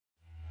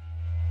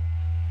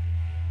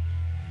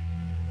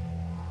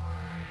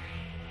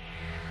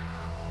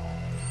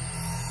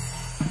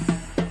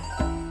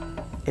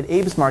At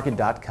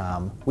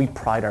ABE'Smarket.com, we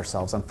pride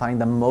ourselves on finding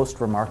the most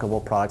remarkable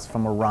products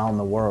from around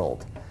the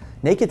world.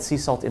 Naked sea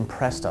salt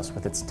impressed us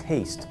with its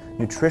taste,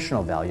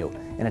 nutritional value,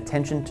 and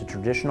attention to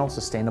traditional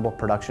sustainable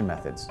production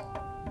methods.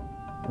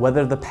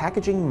 Whether the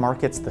packaging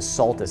markets the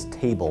salt as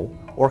table,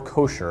 or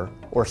kosher,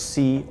 or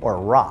sea, or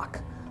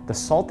rock, the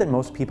salt that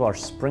most people are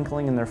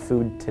sprinkling in their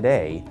food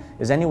today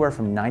is anywhere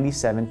from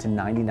 97 to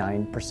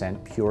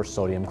 99% pure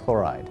sodium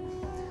chloride.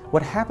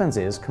 What happens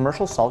is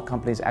commercial salt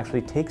companies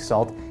actually take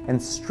salt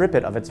and strip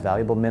it of its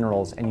valuable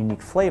minerals and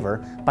unique flavor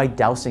by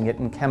dousing it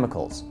in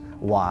chemicals.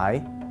 Why?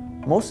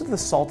 Most of the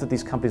salt that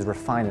these companies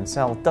refine and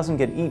sell doesn't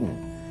get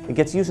eaten. It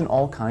gets used in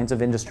all kinds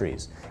of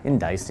industries, in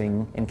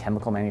dicing, in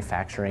chemical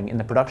manufacturing, in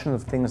the production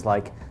of things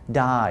like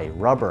dye,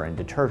 rubber, and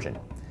detergent.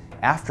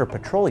 After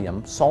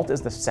petroleum, salt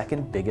is the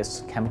second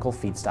biggest chemical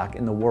feedstock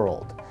in the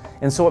world.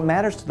 And so what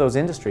matters to those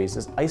industries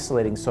is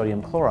isolating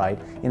sodium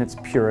chloride in its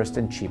purest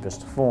and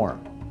cheapest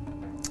form.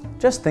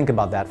 Just think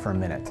about that for a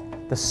minute.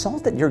 The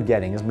salt that you're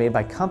getting is made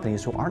by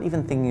companies who aren't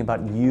even thinking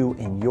about you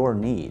and your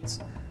needs.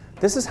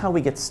 This is how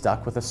we get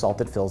stuck with the salt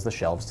that fills the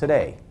shelves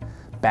today.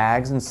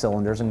 Bags and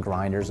cylinders and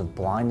grinders of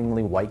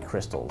blindingly white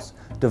crystals,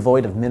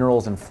 devoid of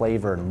minerals and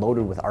flavor and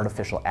loaded with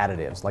artificial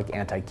additives like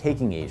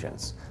anti-caking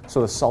agents,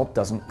 so the salt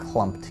doesn't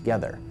clump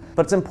together.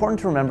 But it's important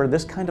to remember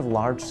this kind of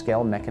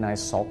large-scale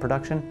mechanized salt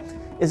production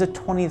is a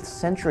 20th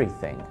century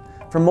thing.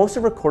 For most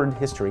of recorded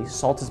history,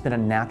 salt has been a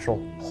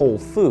natural, whole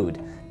food,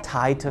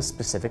 tied to a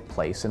specific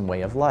place and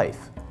way of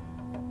life.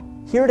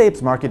 Here at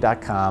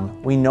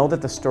ABE'Smarket.com, we know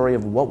that the story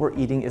of what we're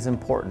eating is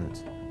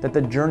important, that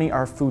the journey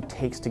our food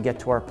takes to get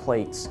to our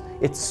plates,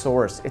 its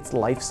source, its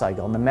life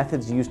cycle, and the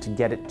methods used to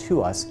get it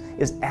to us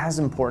is as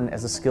important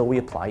as the skill we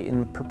apply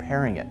in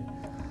preparing it.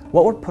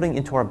 What we're putting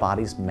into our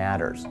bodies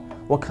matters.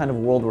 What kind of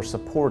world we're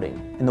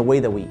supporting and the way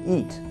that we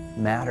eat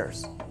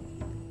matters.